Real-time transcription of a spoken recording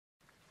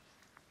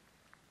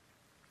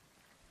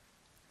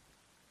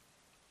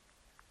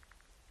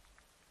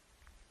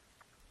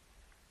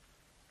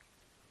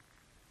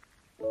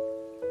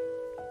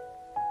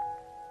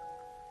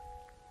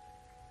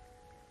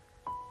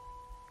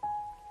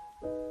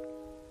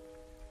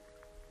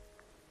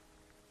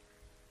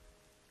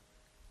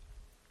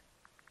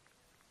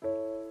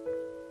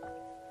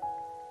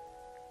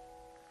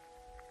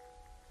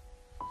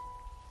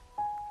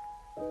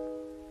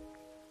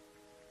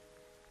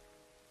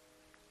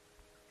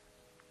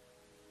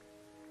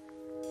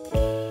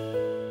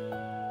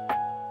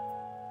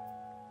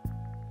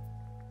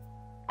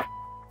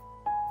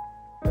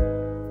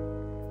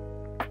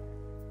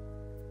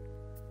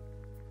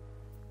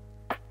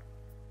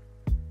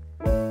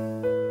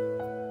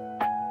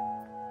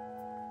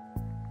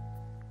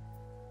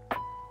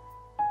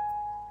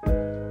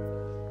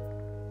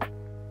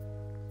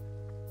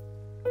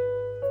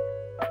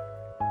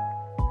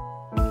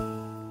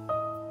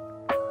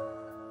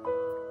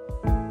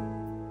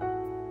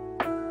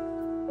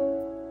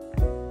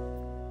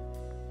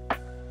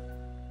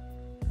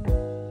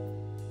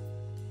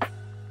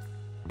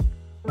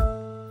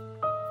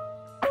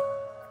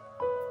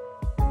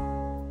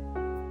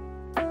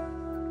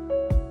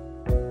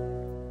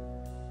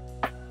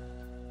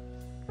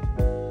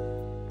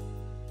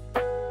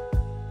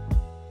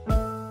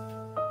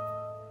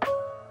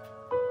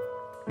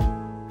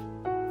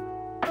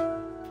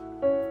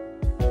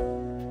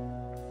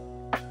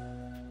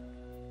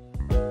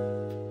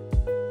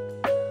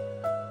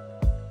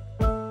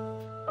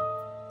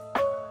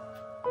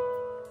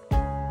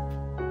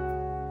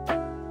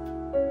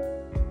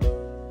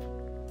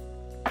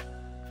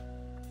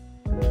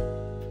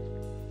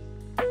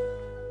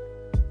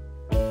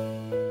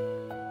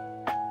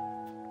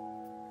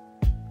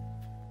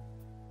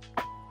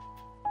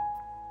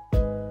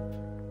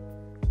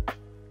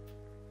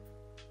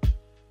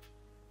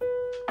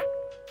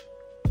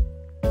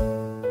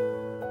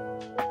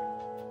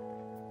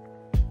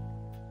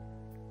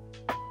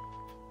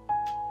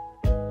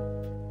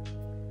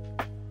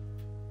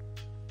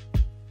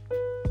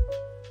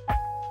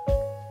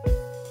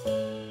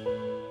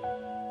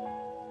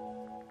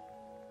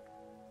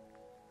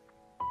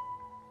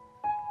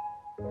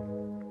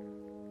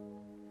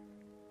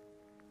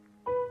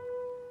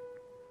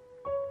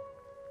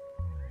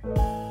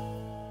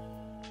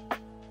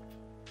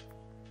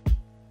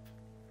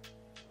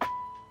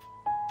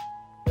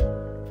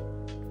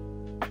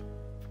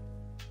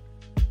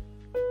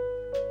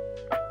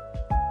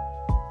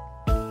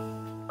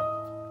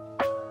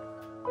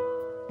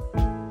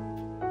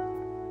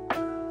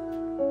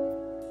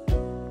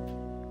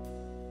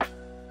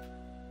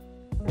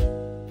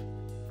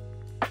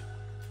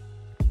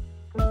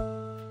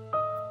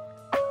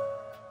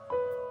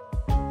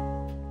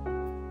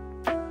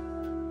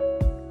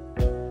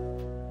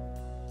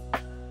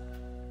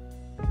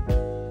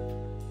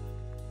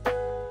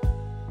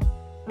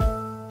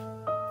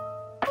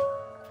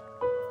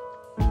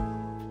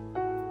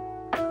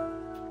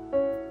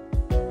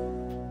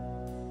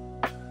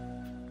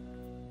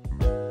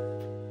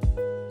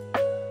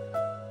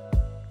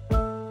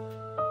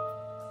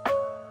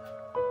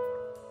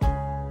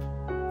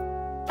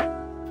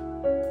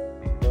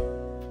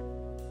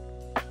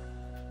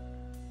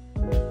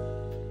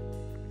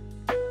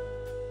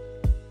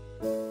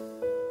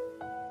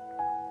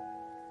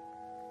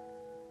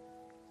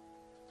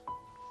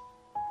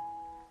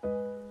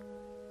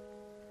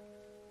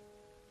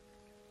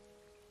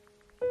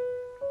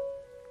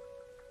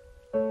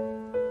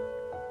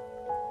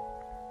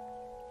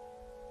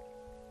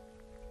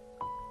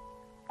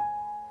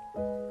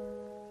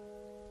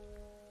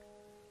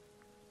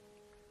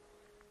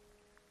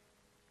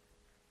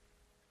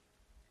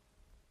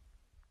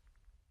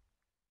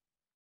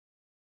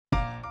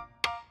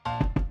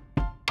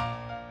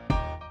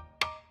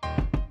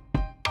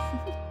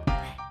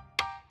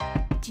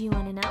Do you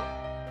want to know?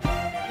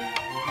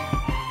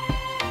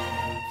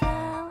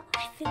 Well,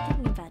 I've been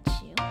thinking about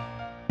you,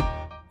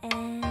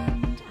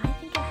 and I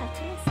think I have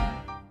to listen,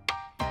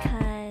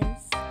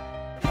 because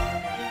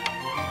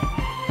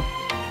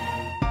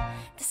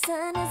the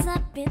sun is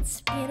up, it's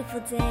a beautiful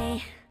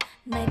day.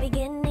 My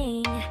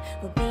beginning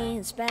will be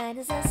as bright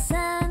as the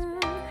sun.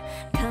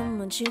 Come,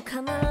 won't you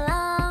come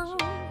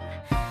along?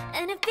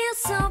 And it feels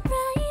so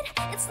bright,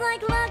 it's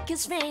like luck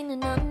is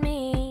raining on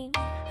me.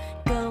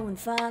 Go and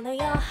follow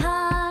your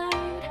heart,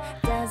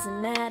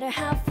 doesn't matter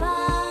how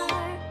far.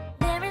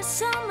 There is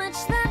so much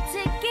love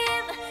to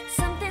give,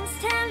 something's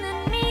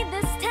telling me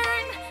this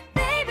time.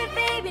 Baby,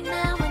 baby,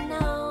 now I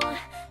know.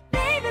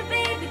 Baby,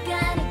 baby,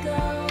 gotta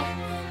go.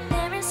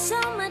 There is so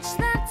much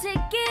love to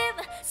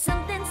give,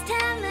 something's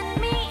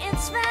telling me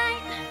it's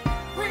right.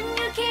 When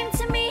you came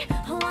to me,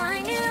 oh,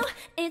 I knew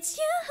it's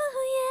you,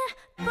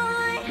 yeah,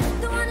 boy.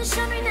 The one to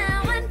show me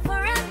now and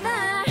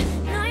forever.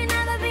 No, you'll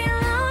never be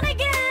alone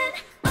again.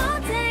 All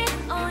day,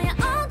 oh yeah,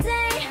 all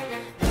day.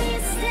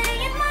 Please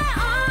stay in my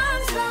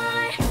arms,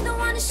 boy. The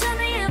one to show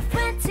me if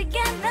we're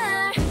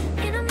together.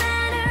 It don't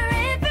matter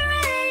if it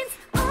rains.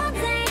 All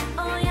day,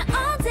 oh yeah,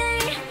 all day.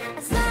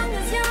 As long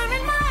as you're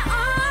in my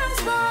arms,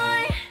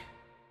 boy.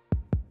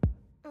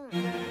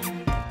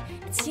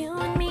 It's you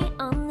and me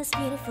on this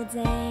beautiful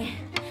day,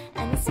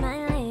 and it's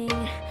smiling,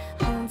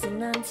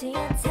 holding on to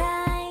you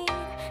tight.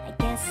 I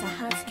guess our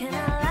hearts can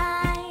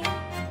align,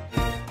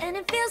 and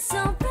it feels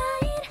so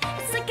bright.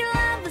 It's like your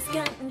love has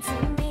gotten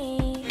to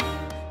me.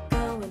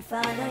 Go and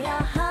follow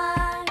your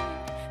heart,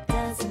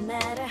 doesn't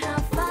matter how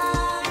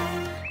far.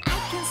 I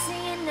can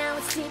see it now,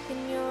 it's deep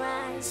in your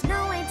eyes.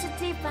 No way to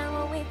define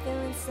what we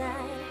feel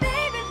inside.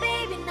 Baby,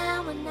 baby,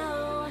 now I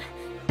know.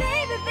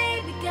 Baby,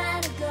 baby,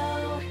 gotta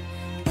go.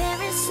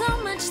 There is so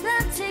much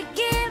love to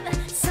give,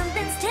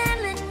 something's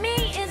telling me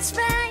it's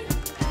right.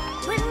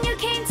 When you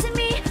came to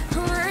me,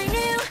 oh, I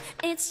knew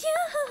it's you,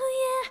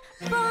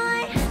 yeah,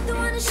 boy. The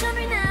one to show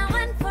me now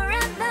and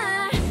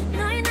forever.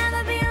 No, you'll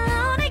never be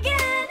alone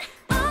again.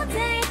 All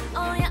day,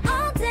 oh yeah,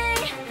 all day.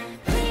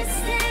 Please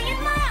stay in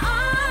my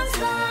arms,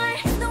 boy.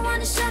 The one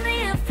to show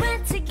me if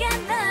we're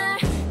together.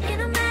 It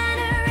don't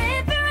matter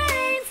if it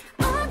rains.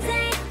 All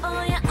day,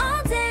 oh yeah,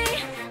 all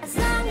day. As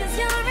long as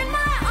you're in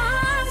my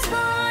arms,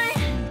 boy.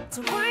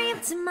 Don't worry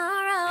of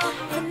tomorrow.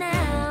 For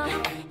now,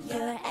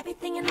 you're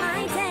everything in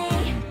my day.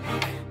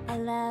 I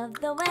love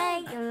the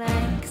way you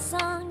like a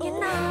song, you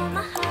know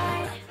my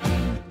heart.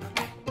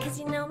 Cause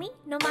you know me,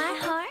 know my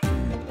heart.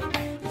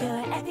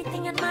 You're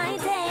everything in my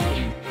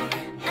day.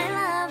 I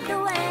love the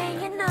way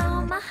you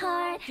know my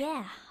heart.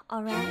 Yeah,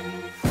 alright.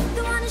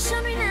 The one to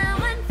show me now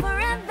and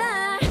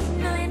forever.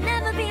 No, you'll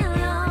never be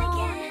alone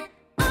again.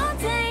 All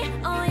day,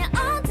 oh yeah,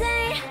 all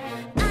day.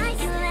 I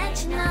can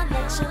let you know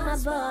that you're my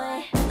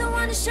boy. The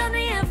one to show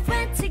me if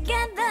we're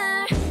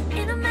together.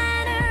 It don't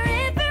matter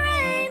if it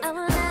rains. I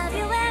will love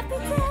you every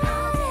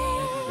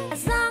day.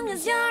 As long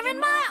as you're in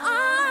my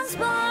arms,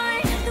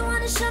 boy. The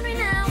one to show me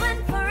now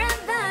and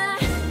forever.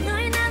 No,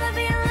 you'll never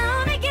be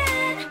alone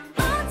again.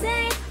 All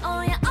day,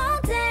 oh yeah, all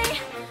day.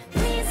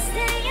 Please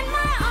stay in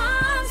my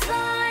arms,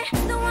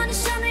 boy. The one to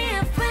show me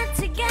if we're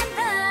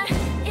together.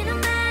 It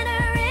don't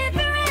matter if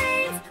it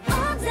rains.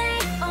 All day,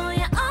 oh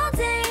yeah, all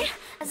day.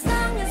 As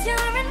long as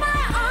you're in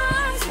my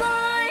arms,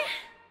 boy.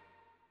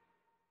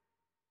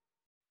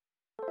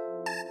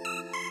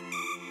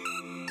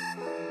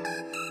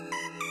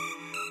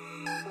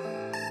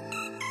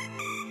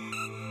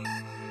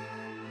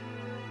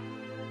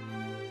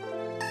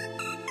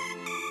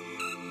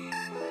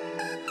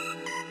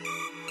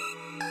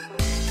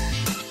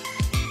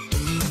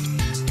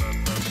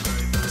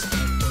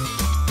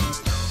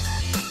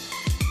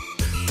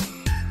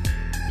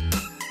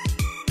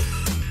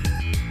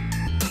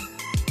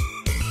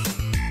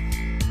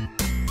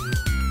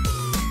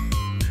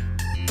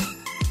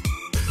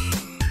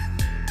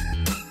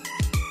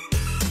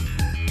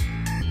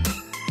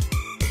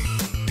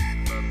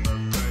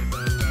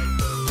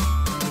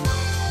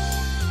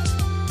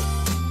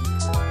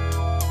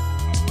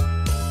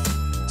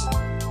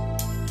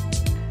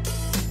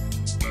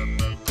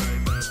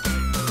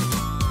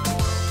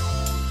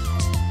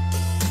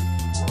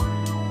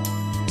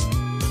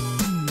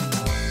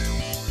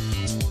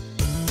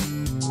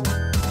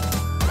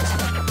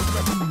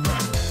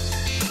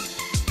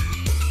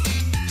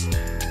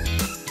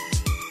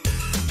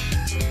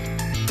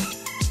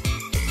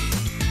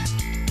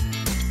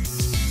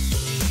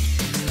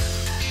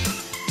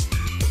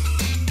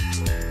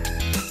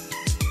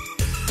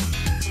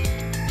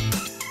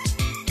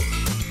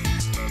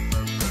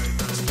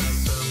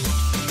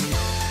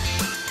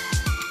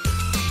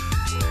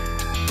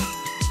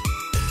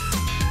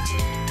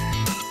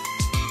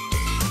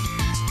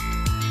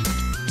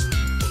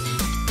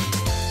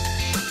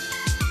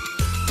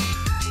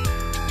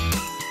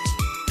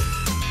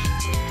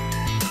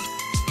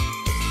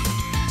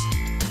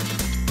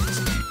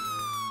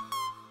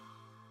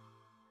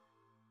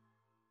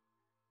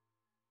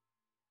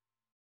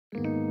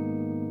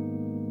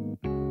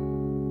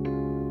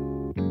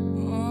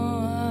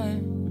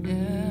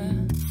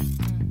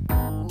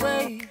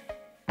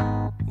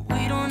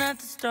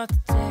 start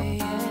the day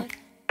yet.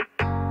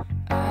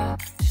 I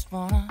just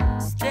wanna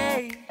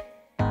stay,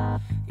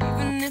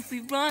 even if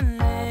we run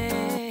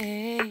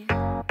late.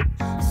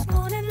 This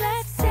morning,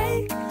 let's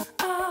take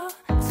our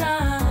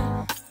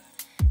time.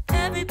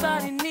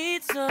 Everybody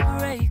needs a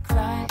break,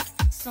 right?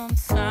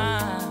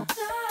 Sometimes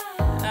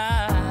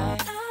I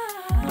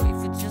wait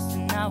for just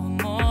an hour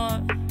more.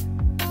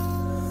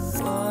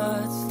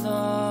 What's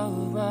the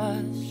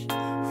rush?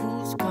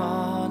 Who's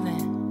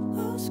calling?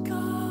 Who's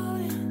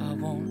calling? I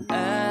won't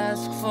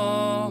ask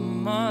for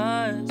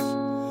much.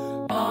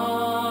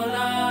 All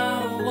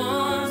I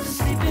want is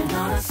sleeping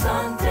on a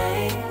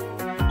Sunday.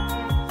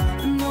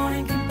 The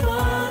morning can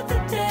put the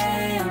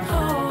day on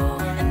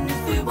hold. And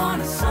if we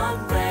want a sun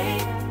ray,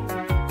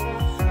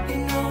 you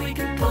know we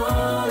can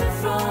pull it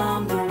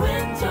from the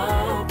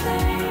window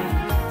pane.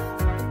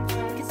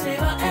 We can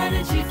save our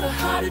energy for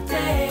harder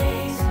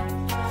days.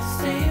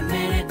 Stay a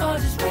minute or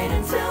just wait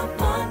until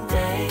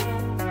Monday.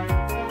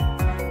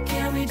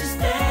 Can we just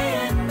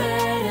stay in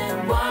bed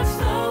and watch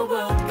the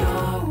world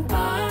go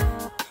by?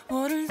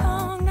 What a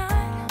long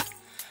night,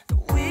 the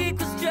week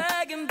was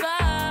dragging by.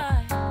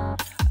 I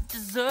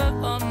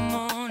deserve a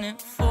morning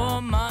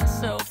for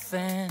myself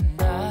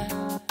and I.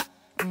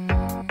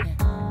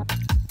 I'm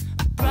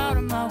proud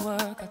of my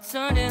work, I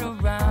turned it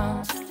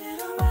around.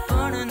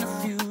 Burning the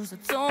fuse, I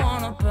don't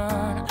wanna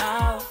burn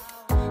out.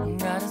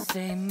 Gotta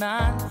say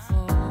my